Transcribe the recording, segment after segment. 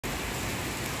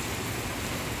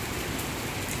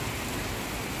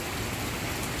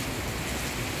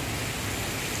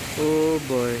Oh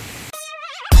boy.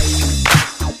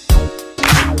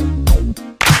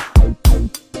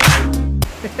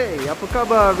 Hey, apa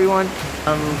khabar everyone?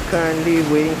 I'm currently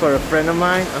waiting for a friend of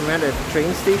mine. I'm at a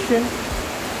train station.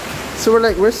 So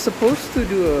we're supposed to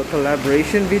do a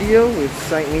collaboration video with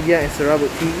Psyched Media and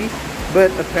Serabut TV, but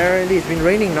apparently it's been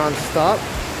raining non-stop.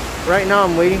 Right now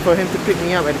I'm waiting for him to pick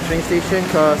me up at the train station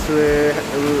because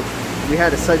we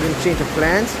had a sudden change of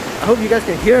plans. I hope you guys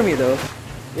can hear me though.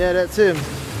 Yeah, that's him.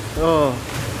 Oh,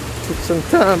 took some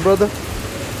time, brother.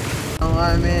 Now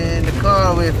I'm in the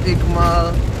car with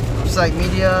Ikmal of Psyched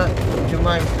Media. Would you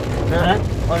mind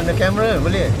on the camera?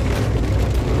 Boleh?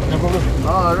 No problem.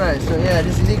 Alright, so yeah,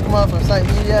 this is Ikmal from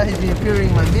Psyched Media. He's been appearing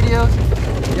in my videos.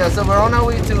 Yeah, so we're on our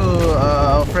way to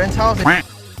our friend's house. I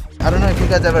don't know if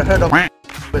you guys ever heard of it,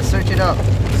 but search it up.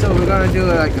 So we're gonna do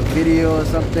like a video or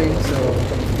something. So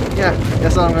yeah,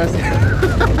 that's all I'm gonna say.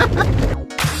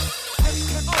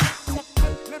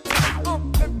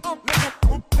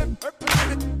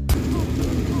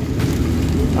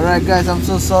 Alright guys, I'm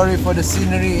so sorry for the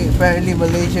scenery. Apparently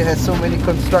Malaysia has so many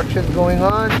constructions going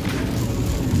on.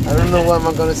 I don't know what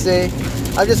I'm gonna say.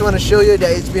 I just want to show you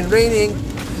that it's been raining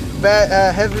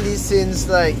heavily since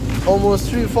like almost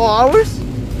 3-4 hours.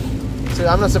 So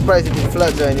I'm not surprised if it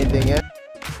floods or anything, yeah.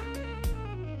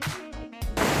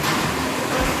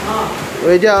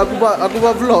 Weh, jap, aku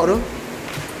buat vlog tu.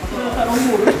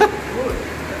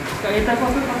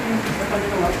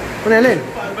 Mana Len?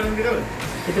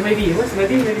 Kita maybe, what's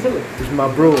maybe siapa? This is my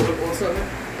bro.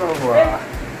 Oh, wah.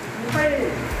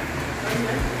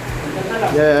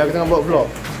 Ya, aku tengah buat vlog.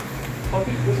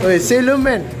 Oi, sailor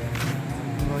man.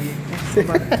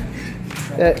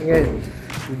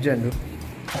 Hujan tu.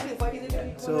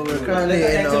 So we're currently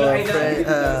in our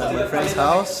friend's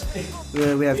house.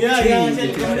 We have 3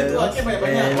 YouTube channels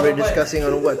and we're discussing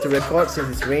on what to record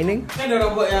since it's raining.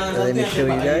 Let me show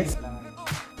you guys.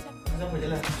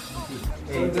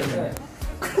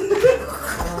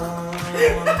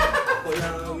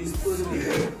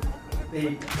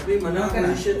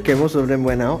 Okay, most of them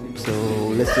went out, so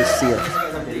let's just see it.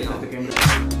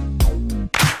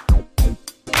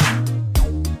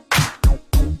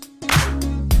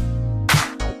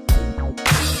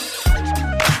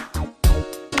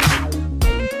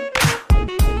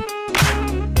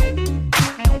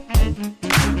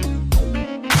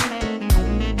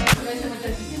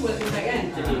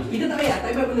 Kita tak payah,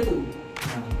 tak payah benda tu.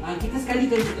 Kita sekali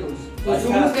terus.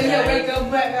 Semua sekali welcome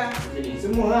back lah.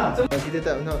 Semua lah. Kita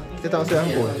tak masuk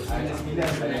campur.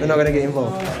 We're not gonna get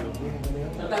involved.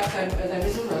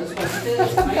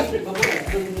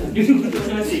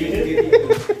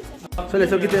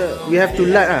 So we have to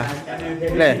let lah.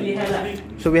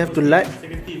 So we have to let.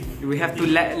 We have to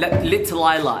let little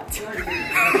light.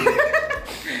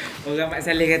 Orang Mak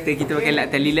Saleh kata kita pakai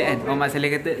lat tali lat kan. Orang Mak Saleh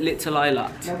kata little light.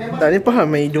 Tak ni faham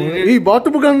main hidung.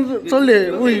 Batu pegang Saleh.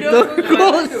 Ui,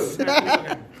 terus.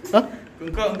 Ha?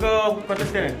 Kau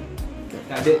kontestan kan?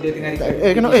 Tak, dia tengah record.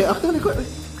 Kenapa? Aku tengah record.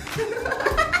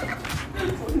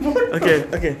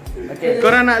 Okay.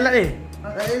 Korang nak lat ni?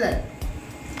 Lat.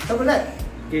 Siapa lat?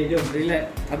 Okay, jom relax.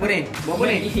 Apa ni? Buat apa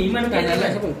ni? Iman kan nak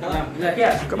siapa? Lat Kia.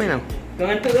 Kau main apa? Kau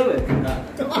ngantuk ke apa?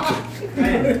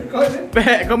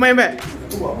 Kau main back?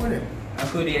 Aku buat apa ni?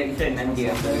 Aku reaction nanti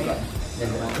aku buka.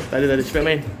 Tak ada, cepat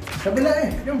main. Siapa lat ni?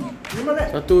 Jom lat.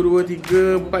 1, 2,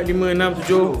 3, 4, 5, 6,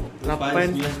 7,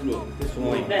 8, 9, 10.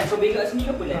 Semua. Lat, kau bagi kat sini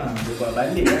ke apa Lat? Dia buat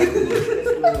balik.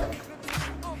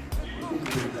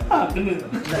 Kena.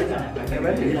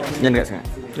 Jangan dekat sangat.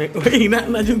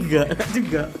 Nak juga.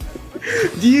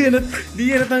 Dia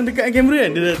datang dekat kamera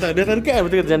kan? Dia datang dekat kan?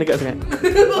 Betul kata jangan dekat sangat.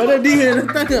 Padahal dia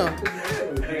datang tau.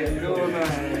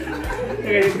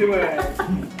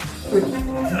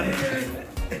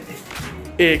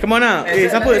 Come on lah.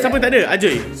 Siapa tak ada?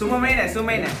 Ajoy. Semua main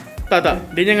dah. Tak.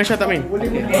 Dia dengan Syah tak main. Imam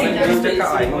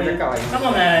cakap. Come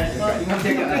on man. Imam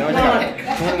cakap.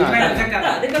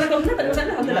 Dia kalau kau benar tak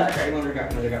ada masalah.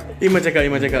 Iman cakap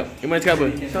apa?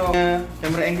 So,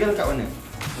 kamera angle kat mana?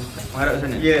 Menghadap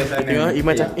sana. Ya, sana. Tengok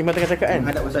Iman tengah cakap kan?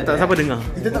 Hadap sana. Tak siapa dengar.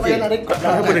 Kita tak payah nak rekod.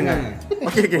 Siapa dengar?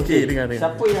 Okey, dengar.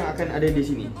 Siapa yang akan ada di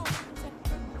sini?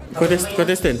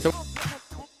 Contestant.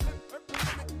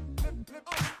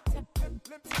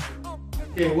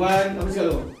 Okay, apa cakap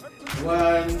lu?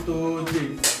 1, 2,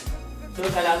 3. So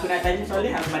kalau aku nak tanya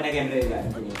soalan, aku pandang kamera juga.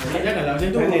 Janganlah macam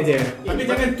tu. Mana je? Tapi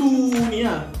jangan tu ni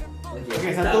lah.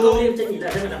 Okay, 1. Tak, kau boleh macam ni tak,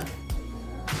 jangan.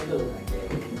 Satu.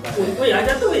 Oi,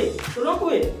 ajar tu weh. Tolong aku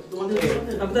weh.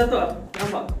 Aku tak tahu.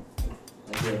 Nampak?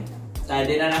 Okey. Tak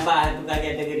ada dah nampak tukar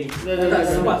kategori. Tak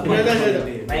nampak. Dah.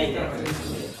 Baik.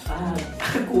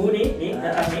 Aku ni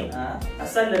tak ni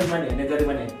asal dari mana? Negara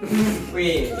mana?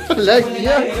 Weh. Lagi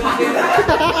ya.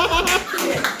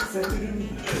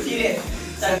 Serius.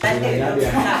 Tanda.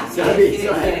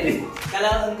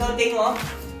 Kalau engkau tengok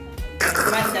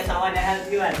Smart as someone that help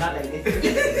you kan, not like this.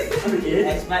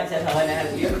 As smart as someone that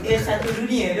help you. Dia satu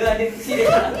dunia tu ada serius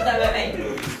aku tak main.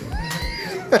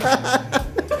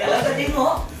 Kalau kau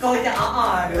tengok, kau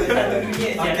macam dia satu dunia.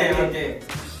 Okay.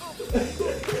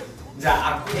 Sekejap,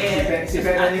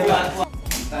 aku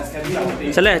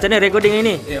Salah, macam mana recording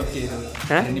ini? Okey tu.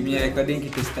 Ha? Ini punya recording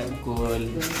kita start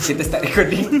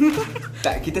recording.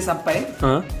 Tak, kita sampai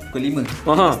pukul 5.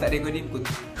 Kita start recording pukul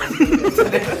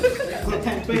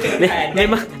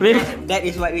Memang that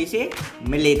is what we say,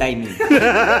 Malay timing.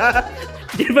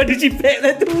 dia baru cipek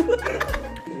lah tu.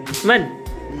 Man,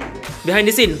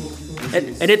 behind the scene,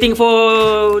 anything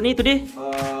for ni today?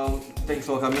 Thanks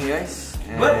for coming, guys.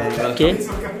 Okay.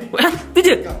 Tu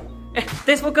je.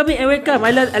 Thanks for coming and welcome.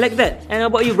 I like that. And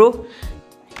how about you, bro?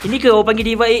 Ini ke orang panggil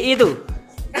diva AA tu?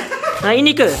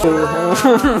 Ini ke?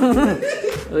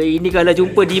 Ini kalau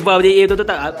jumpa diva AA tu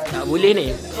tak boleh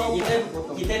ni.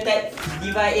 Kita tag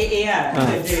diva AA lah.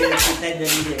 Kita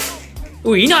jadi dia.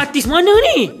 Ini artis mana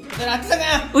ni? Artis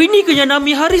sangat. Ini ke yang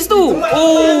Nami Haris tu?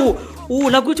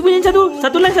 Lagu cuba nyanyi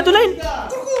satu line.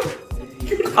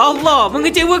 Allah,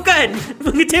 mengecewakan.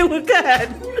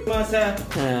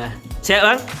 Siap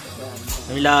bang?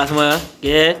 Alhamdulillah semua.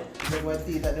 Okey.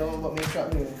 Berarti tak ada orang buat make up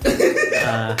ni.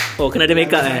 Kena ada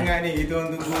make up sangat ni, kita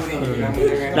orang tunggu ni.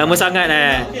 Lama sangat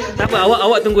Tak apa,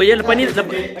 awak tunggu je lepas ni. Kita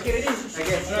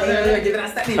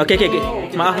nak start ni. Okey.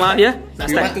 Maaf ya.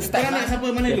 Nak start. Sekarang nak siapa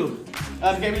mana dulu?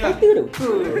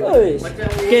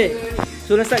 Okey.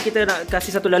 So nak start, kita nak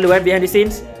kasih satu laluan behind the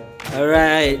scenes.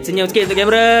 Alright, senyum sikit untuk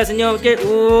kamera, senyum sikit.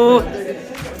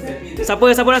 Siapa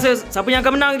yang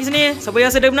akan menang di sini? Siapa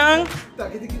yang rasa dia menang?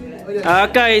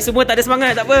 Okay, semua tak ada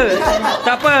semangat, tak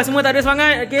apa, semua tak ada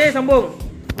semangat. Okay, sambung.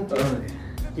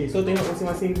 Okay, so tengok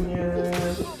masing-masing punya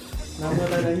nama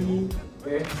tadi.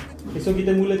 Okay, so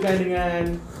kita mulakan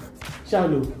dengan Syah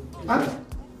dulu.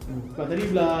 Sebab tadi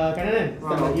belah kanan kan?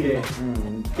 Start lagi dia.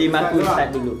 Tim aku start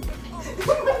dulu.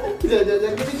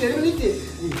 Jangan kita dulu sikit.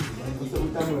 Pasal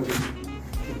utama tu.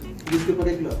 Kita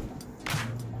pakai gelap.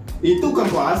 Itu kan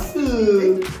puasa.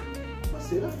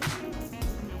 Puasa lah.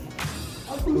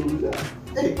 Apa pula?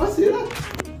 Puasa lah.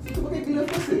 Kita pakai gelap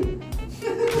puasa.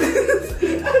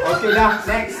 Okay dah,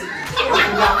 next.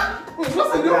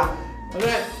 Puasa dah.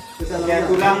 Alright. Okay,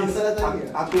 aku dah.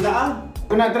 Aku dah.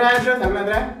 Aku nak try terus, aku nak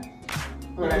try.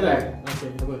 Okay,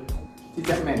 apa?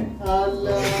 Cicak man.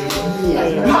 Alah.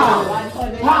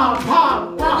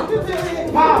 Pam.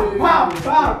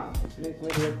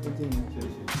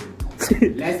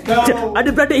 Let's go. Ada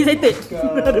brother excited.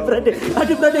 Ada brother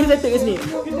excited kat sini.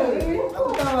 Aku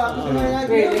tahu lah.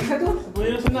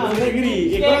 Boleh senang,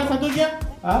 negeri. Korang satu lagi ah?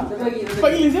 Satu lagi. Cepat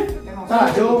gila je.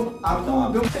 Tak, jom.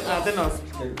 Jom.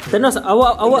 Tenos,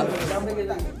 awak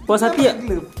puas hati tak?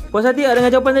 Puas hati tak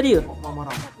dengan jawapan tadi ke?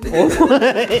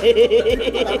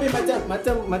 Tapi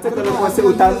macam kalau kuasa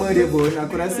utama dia pun,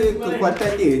 aku rasa kekuatan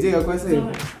dia je aku rasa.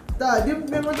 Tak, dia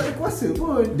memang tak ada kuasa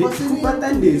pun. Kuasa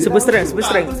kekuatan dia. Super strength.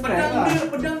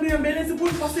 Pedang dia yang balance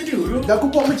pun kuasa dia. Dah aku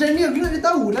buat macam ni, aku nak dia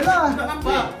tahu dah lah. Tak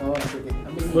nampak.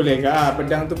 Boleh ke?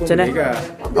 Pedang tu pun Macam boleh ke?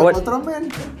 Awak Ultraman.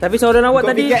 tapi soalan awak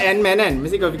Kau tadi, fikir Ant-Man kan?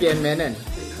 Mesti kau fikir Ant-Man kan?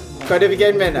 Kau ada fikir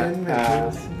Ant-Man tak?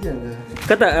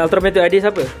 kata Ultraman tu adik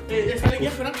siapa? Sekali lagi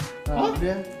aku nak.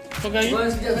 Dia. Sekali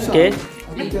lagi. Okay.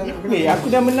 Aku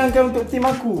dah menangkan untuk tim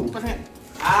aku.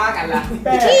 Kalah.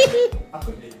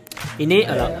 Ini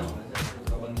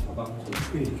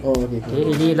Okay.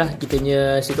 inilah kita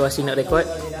punya situasi nak rekod.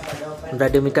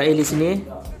 Brother Mikael di sini.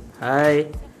 Hai.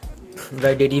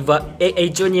 Brother Diva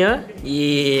Junior.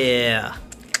 Yeah.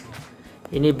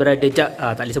 Ini brother Jack.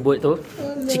 Tak boleh sebut tu.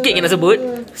 Sikit nak sebut.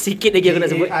 Sikit lagi aku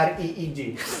nak sebut. REEJ.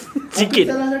 Sikit.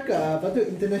 Aku salah cakap. Patut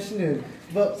international.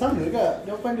 Sebab sama juga.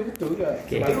 Jawapan dia betul juga.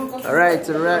 Okay. Alright, it's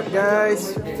a wrap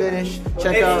guys. Finish.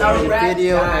 Check out the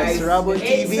video at Serabut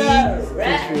TV.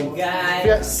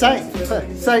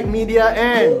 Psyched Media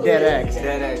and DeadX.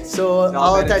 So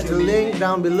I'll attach the link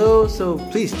down below. So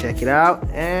please check it out.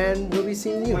 And we'll be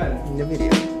seeing you in the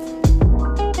video.